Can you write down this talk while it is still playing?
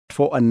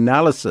For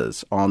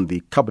analysis on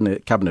the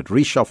cabinet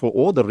reshuffle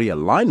or the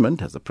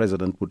realignment, as the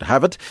president would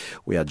have it,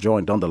 we are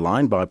joined on the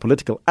line by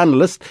political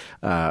analyst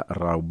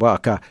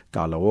Raobaka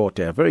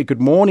Kalaote. A very good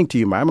morning to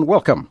you, ma'am, and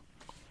welcome.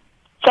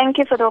 Thank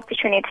you for the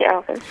opportunity,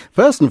 Elvis.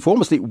 First and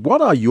foremostly,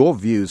 what are your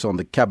views on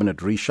the cabinet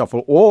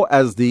reshuffle, or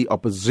as the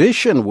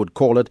opposition would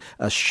call it,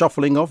 a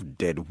shuffling of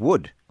dead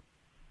wood?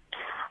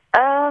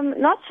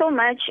 Not so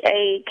much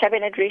a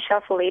cabinet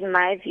reshuffle in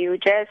my view,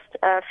 just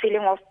a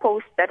filling of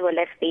posts that were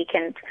left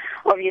vacant,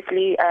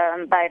 obviously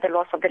by the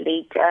loss of the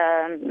late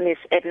Miss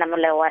Edna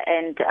Molewa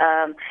and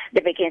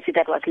the vacancy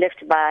that was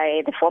left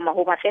by the former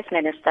Home Affairs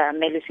Minister,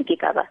 Melusi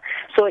Gigaba.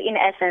 So in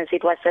essence,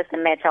 it was just a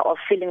matter of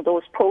filling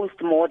those posts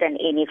more than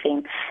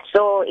anything.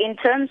 So in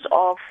terms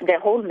of the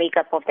whole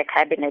makeup of the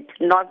cabinet,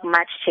 not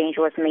much change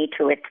was made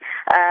to it.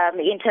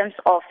 In terms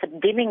of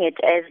deeming it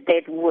as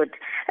dead wood,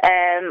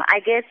 I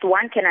guess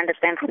one can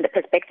understand from the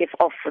perspective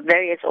of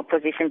various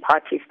opposition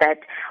parties that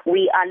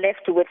we are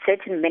left with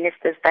certain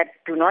ministers that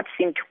do not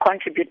seem to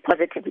contribute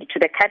positively to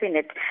the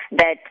cabinet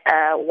that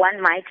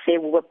one might say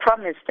were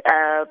promised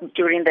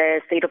during the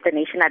State of the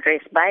Nation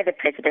address by the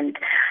president.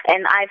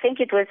 And I think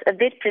it was a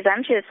bit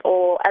presumptuous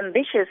or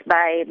ambitious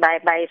by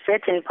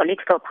certain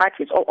political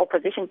parties or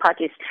opposition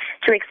parties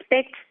to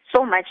expect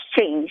so much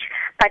change,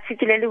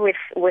 particularly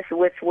with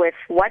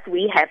what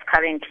we have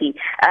currently.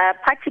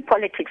 Party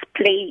politics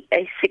play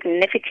a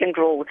significant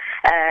role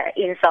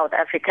in South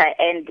Africa,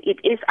 and it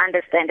is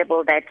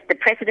understandable that the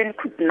president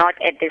could not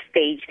at this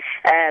stage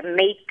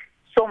make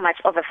so much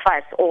of a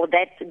fuss, or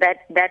that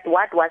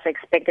what was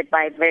expected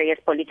by various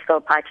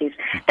political parties,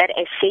 that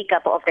a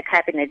shake-up of the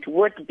cabinet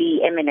would be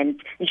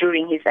imminent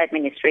during his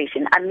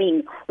administration. I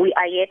mean, we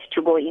are yet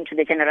to go into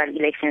the general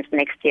elections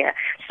next year,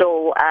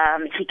 so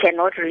he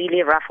cannot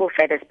really ruffle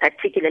feathers,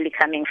 particularly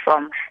coming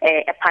from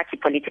a party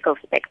political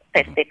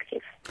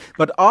perspective.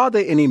 But are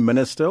there any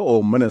minister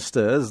or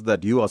ministers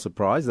that you are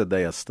surprised that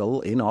they are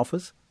still in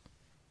office?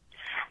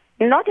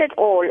 Not at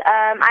all.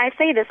 I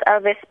say this,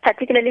 Elvis,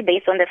 particularly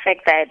based on the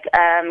fact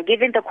that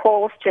given the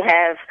calls to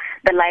have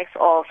the likes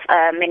of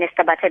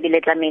Minister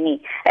Batabile Dlamini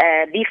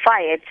be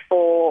fired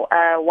for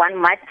one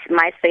might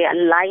say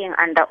lying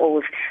under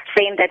oath,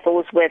 saying that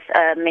goes with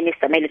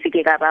Minister Melusi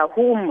Gigaba,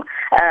 whom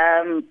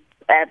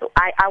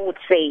I would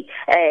say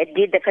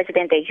did the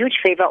president a huge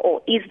favor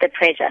or ease the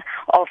pressure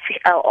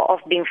of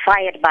being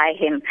fired by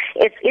him.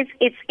 It's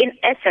in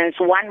essence,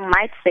 one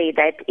might say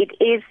that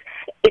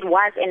it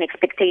was an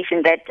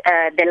expectation that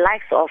the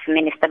likes of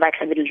Minister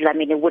Batabile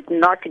Dlamini would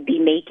not be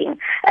making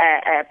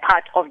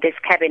part of this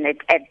cabinet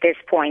at this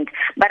point.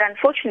 But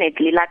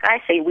unfortunately, like I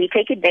say, we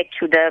take it back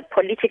to the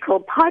political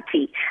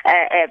party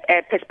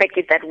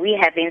perspective that we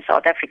have in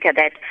South Africa,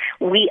 that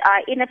we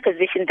are in a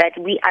position that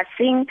we are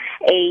seeing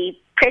a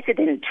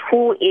president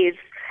who is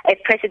a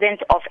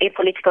president of a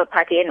political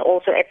party and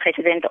also a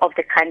president of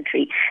the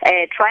country,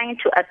 trying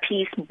to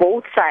appease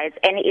both sides,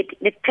 and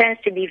it turns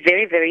to be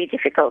very, very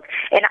difficult.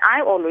 And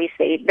I always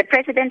say the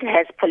president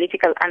has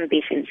political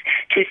ambitions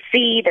to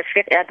see the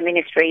fifth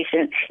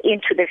administration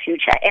into the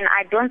future, and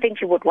I don't think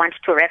he would want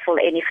to ruffle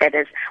any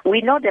feathers.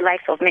 We know the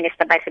likes of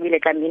Minister Batabile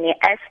Dlamini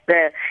as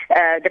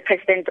the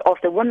president of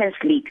the Women's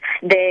League,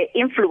 the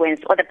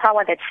influence or the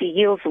power that she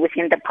yields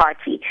within the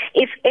party.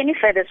 If any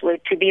feathers were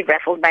to be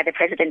ruffled by the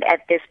president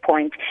at this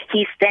point,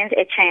 he stands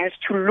a chance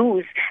to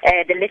lose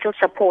the little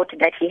support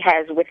that he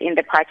has within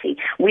the party.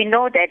 We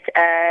know that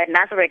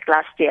Nazareth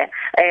last year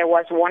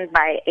was won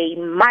by a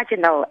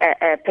marginal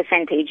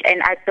percentage,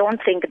 and I don't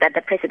think that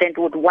the president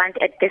would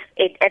want at this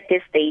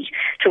stage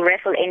to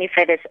ruffle any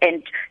feathers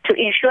and to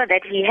ensure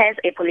that he has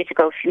a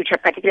political future,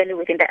 particularly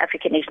within the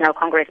African National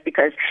Congress,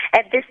 because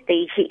at this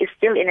stage he is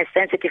still in a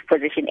sensitive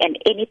position and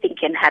anything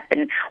can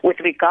happen with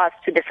regards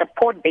to the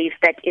support base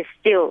that is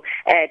still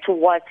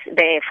towards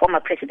the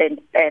former President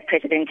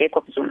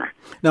Jacob Zuma.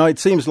 Now, it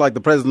seems like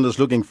the president is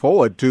looking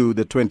forward to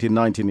the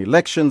 2019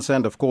 elections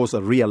and, of course,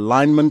 a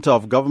realignment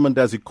of government,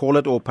 as you call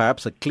it, or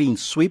perhaps a clean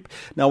sweep.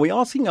 Now, we're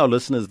asking our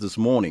listeners this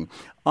morning,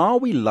 are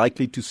we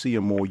likely to see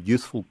a more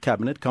youthful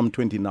cabinet come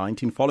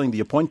 2019 following the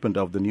appointment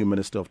of the new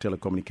Minister of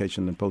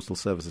Telecommunications and Postal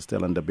Services,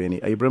 Stella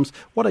Ndabeni-Abrahams?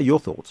 What are your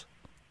thoughts?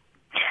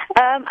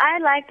 I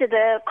liked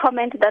the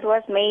comment that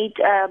was made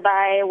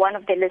by one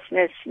of the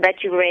listeners that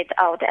you read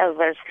out,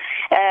 Elvis.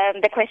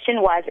 The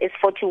question was, is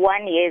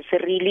 41 years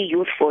really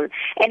youthful?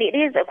 And it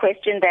is a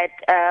question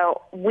that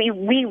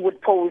we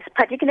would pose,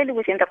 particularly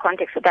within the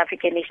context of the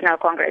African National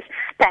Congress.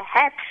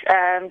 Perhaps,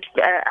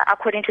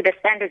 according to the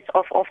standards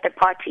of the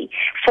party,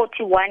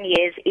 41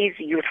 years is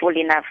youthful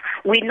enough.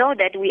 We know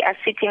that we are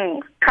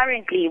sitting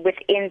currently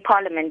within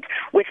Parliament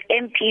with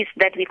MPs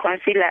that we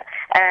consider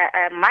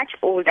much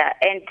older,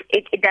 and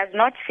it does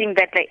not seem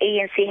that the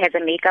ANC has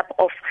a makeup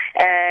of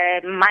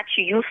much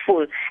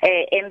useful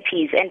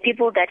MPs and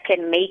people that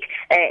can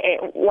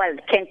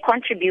can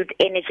contribute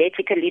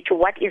energetically to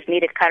what is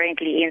needed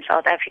currently in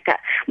South Africa.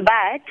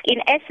 But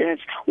in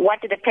essence, what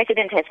the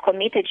president has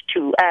committed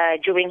to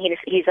during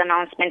his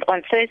announcement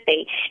on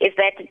Thursday is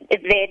that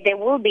there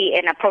will be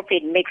an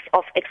appropriate mix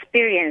of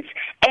experience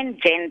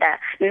and gender,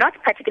 not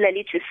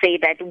particularly to say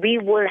that we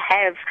will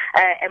have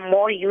a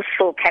more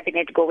useful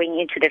cabinet going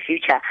into the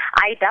future.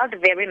 I doubt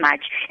very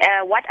much.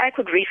 What I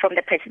could read from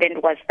the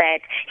president was that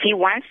he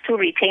wants to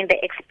retain the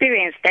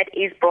experience that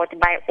is brought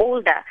by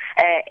older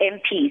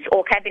MPs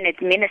or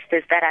cabinet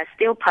ministers that are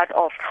still part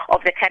of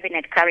the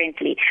cabinet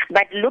currently.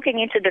 But looking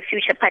into the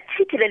future,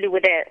 particularly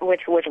with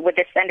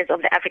the standards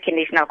of the African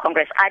National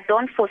Congress, I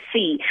don't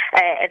foresee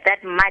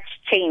that much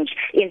change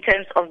in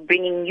terms of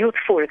bringing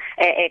youthful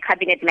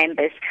cabinet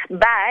members.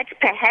 But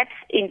perhaps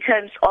in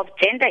terms of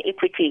gender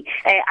equity,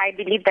 I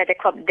believe that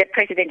the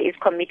president is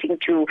committing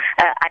to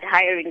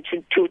adhering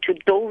to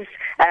those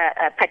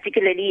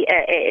particularly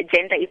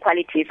gender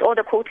equalities or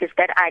the quotas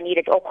that are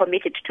needed or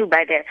committed to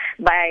by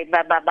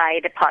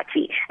the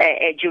party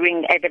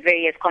during the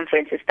various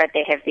conferences that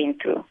they have been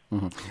through.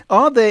 Mm-hmm.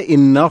 Are there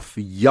enough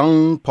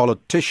young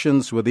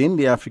politicians within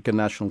the African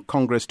National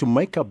Congress to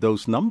make up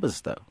those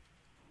numbers, though?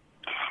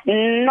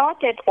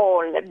 Not at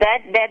all.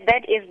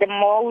 That is the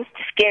most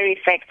scary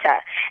factor.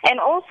 And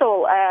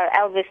also,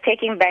 Elvis,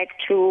 taking back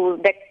to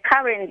the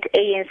current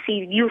ANC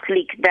Youth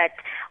League that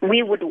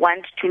we would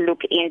want to look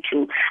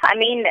into. I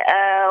mean,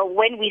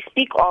 when we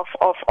speak of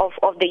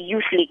the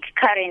Youth League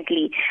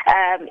currently,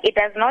 it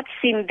does not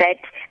seem that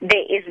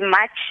there is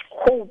much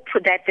hope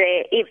that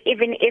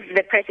even if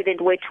the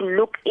president were to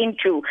look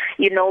into,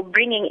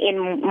 bringing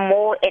in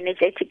more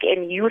energetic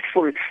and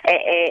youthful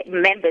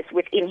members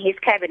within his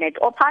cabinet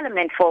or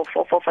parliament for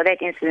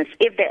that instance,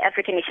 if the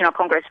African National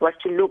Congress was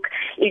to look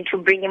into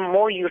bringing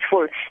more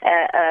youthful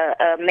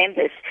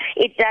members,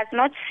 it does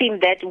not seem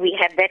that we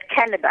have that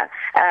caliber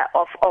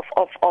of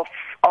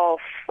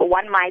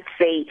one might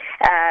say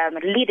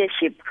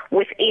leadership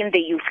within the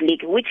Youth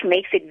League, which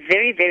makes it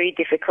very, very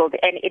difficult,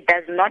 and it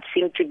does not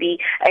seem to be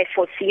a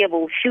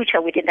foreseeable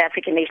future within the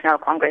African National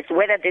Congress,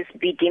 whether this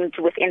be deemed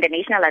within the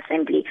National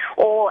Assembly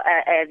or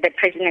the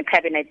President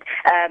Cabinet.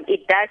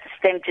 It does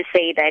stand to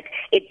say that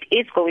it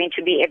is going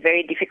to be a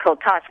very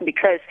difficult task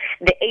because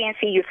the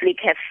ANC Youth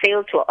League have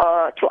failed to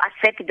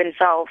accept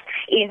themselves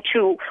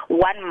into,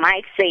 one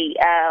might say,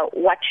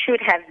 what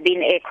should have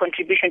been a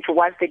contribution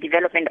towards the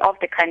development of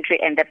the country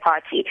and the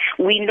party.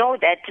 We know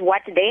that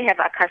what they have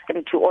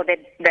accustomed to, or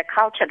the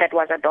culture that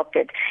was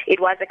adopted, it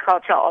was a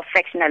culture of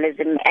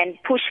factionalism and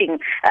pushing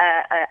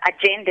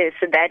agendas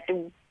that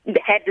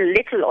had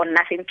little or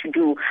nothing to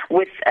do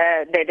with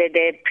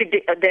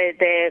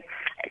the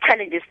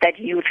challenges that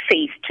youth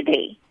face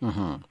today.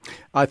 Mm-hmm.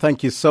 I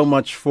thank you so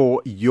much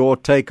for your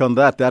take on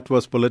that. That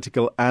was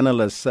political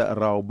analyst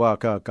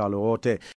Raobaka Kalaote.